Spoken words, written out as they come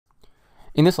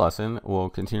In this lesson, we'll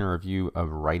continue a review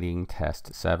of Writing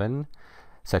Test 7.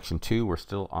 Section 2, we're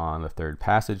still on the third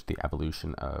passage, the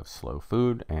evolution of slow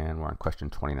food, and we're on question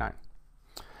 29.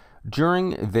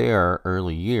 During their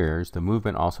early years, the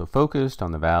movement also focused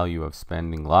on the value of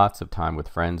spending lots of time with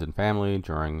friends and family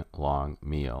during long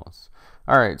meals.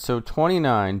 All right, so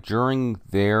 29, during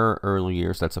their early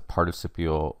years, that's a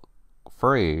participial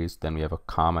phrase. Then we have a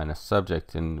comma and a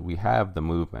subject, and we have the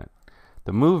movement.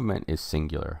 The movement is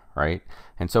singular, right?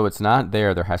 And so it's not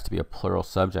there. There has to be a plural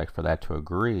subject for that to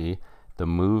agree. The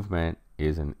movement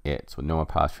is an it's with no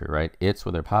apostrophe, right? It's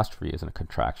with an apostrophe isn't a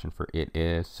contraction for it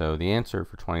is. So the answer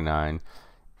for 29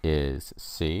 is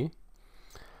C.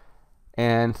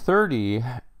 And 30,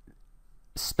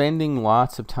 spending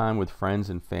lots of time with friends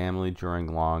and family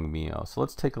during long meals. So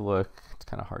let's take a look. It's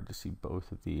kind of hard to see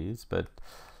both of these, but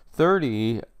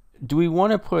 30, do we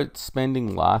want to put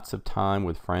spending lots of time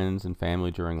with friends and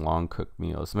family during long cooked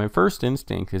meals? My first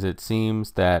instinct is it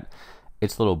seems that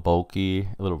it's a little bulky,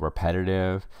 a little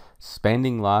repetitive.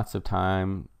 Spending lots of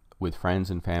time with friends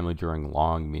and family during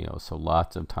long meals. So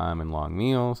lots of time and long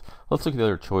meals. Let's look at the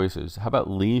other choices. How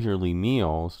about leisurely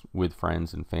meals with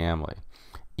friends and family?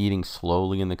 Eating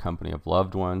slowly in the company of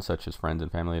loved ones, such as friends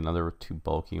and family, another too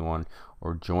bulky one,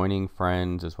 or joining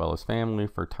friends as well as family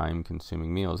for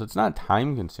time-consuming meals. It's not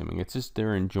time-consuming, it's just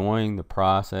they're enjoying the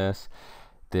process.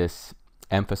 This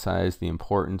emphasizes the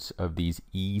importance of these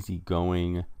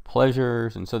easygoing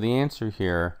pleasures, and so the answer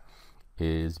here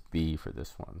is B for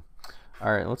this one.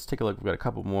 All right, let's take a look. We've got a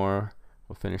couple more.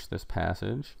 We'll finish this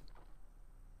passage.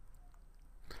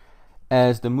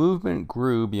 As the movement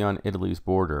grew beyond Italy's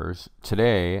borders,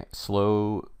 today,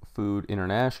 Slow Food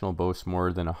International boasts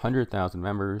more than 100,000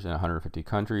 members in 150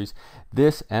 countries.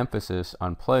 This emphasis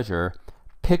on pleasure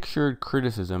pictured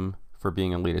criticism for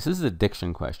being elitist. This is a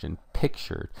diction question.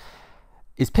 Pictured.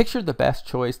 Is pictured the best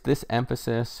choice? This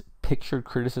emphasis, pictured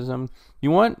criticism.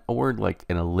 You want a word like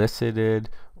an elicited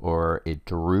or it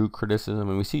drew criticism.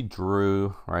 And we see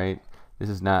drew, right? This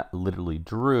is not literally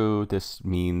drew. This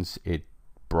means it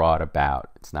brought about.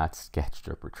 It's not sketched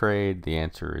or portrayed. The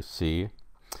answer is C.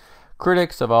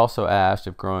 Critics have also asked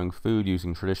if growing food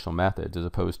using traditional methods as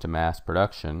opposed to mass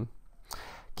production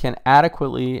can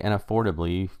adequately and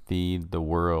affordably feed the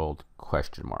world, ?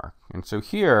 And so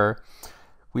here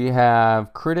we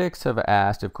have critics have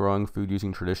asked if growing food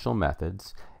using traditional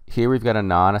methods. Here we've got a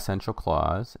non-essential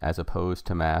clause as opposed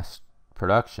to mass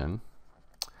production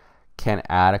can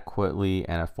adequately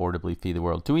and affordably feed the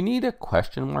world. Do we need a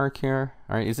question mark here?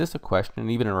 All right, is this a question,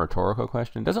 even a rhetorical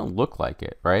question? It doesn't look like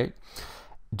it, right?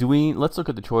 Let's look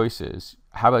at the choices.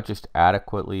 How about just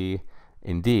adequately,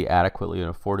 in D, adequately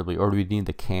and affordably, or do we need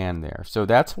the can there? So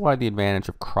that's why the advantage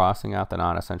of crossing out the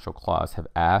non-essential clause. Have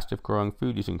asked if growing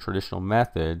food using traditional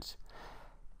methods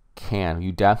can.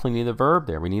 You definitely need the verb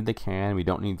there. We need the can, we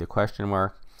don't need the question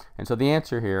mark. And so the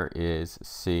answer here is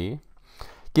C.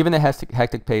 Given the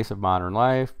hectic pace of modern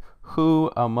life,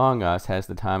 who among us has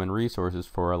the time and resources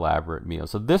for elaborate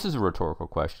meals? So this is a rhetorical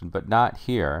question, but not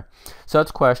here.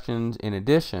 Such questions, in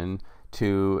addition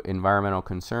to environmental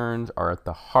concerns, are at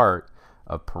the heart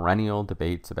of perennial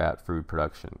debates about food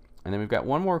production. And then we've got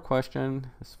one more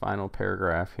question, this final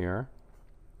paragraph here.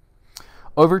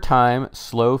 Over time,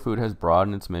 Slow Food has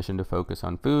broadened its mission to focus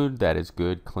on food that is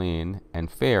good, clean, and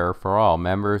fair for all.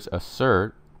 Members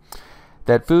assert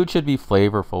that food should be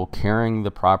flavorful, carrying the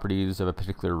properties of a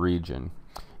particular region.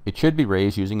 It should be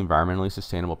raised using environmentally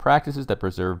sustainable practices that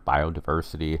preserve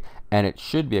biodiversity, and it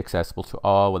should be accessible to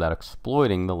all without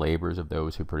exploiting the labors of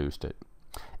those who produced it.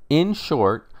 In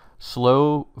short,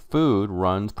 Slow Food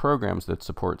runs programs that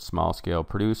support small-scale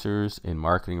producers in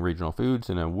marketing regional foods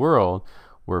in a world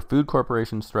where food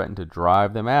corporations threaten to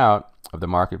drive them out of the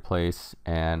marketplace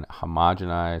and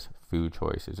homogenize food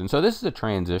choices. And so this is a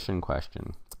transition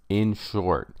question. In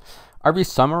short, are we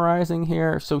summarizing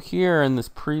here? So here in this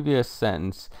previous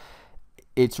sentence,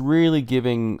 it's really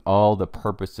giving all the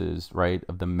purposes, right,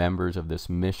 of the members of this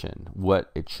mission, what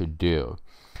it should do.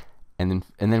 And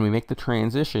then we make the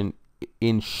transition.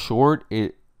 In short,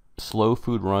 Slow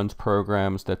Food runs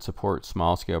programs that support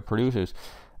small-scale producers.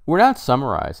 We're not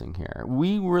summarizing here.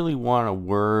 We really want a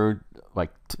word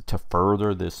like to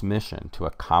further this mission, to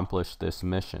accomplish this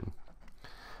mission.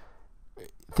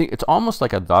 It's almost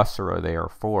like a thus or a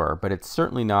therefore, but it's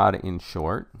certainly not in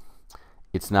short.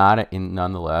 It's not a in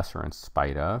nonetheless or in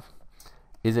spite of.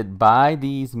 Is it by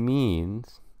these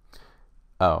means?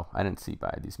 Oh, I didn't see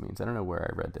by these means. I don't know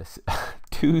where I read this.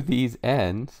 To these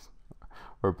ends,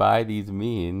 or by these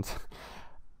means,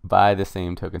 by the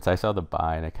same token. So I saw the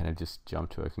by and I kind of just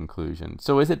jumped to a conclusion.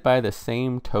 So is it by the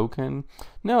same token?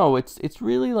 No, it's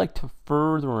really like to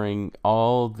furthering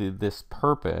all this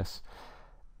purpose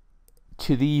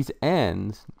to these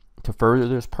ends, to further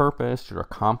this purpose, to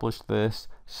accomplish this,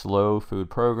 slow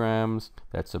food programs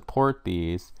that support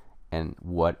these and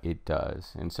what it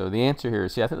does. And so the answer here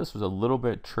is, see, I thought this was a little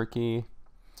bit tricky,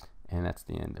 and that's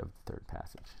the end of the third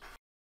passage.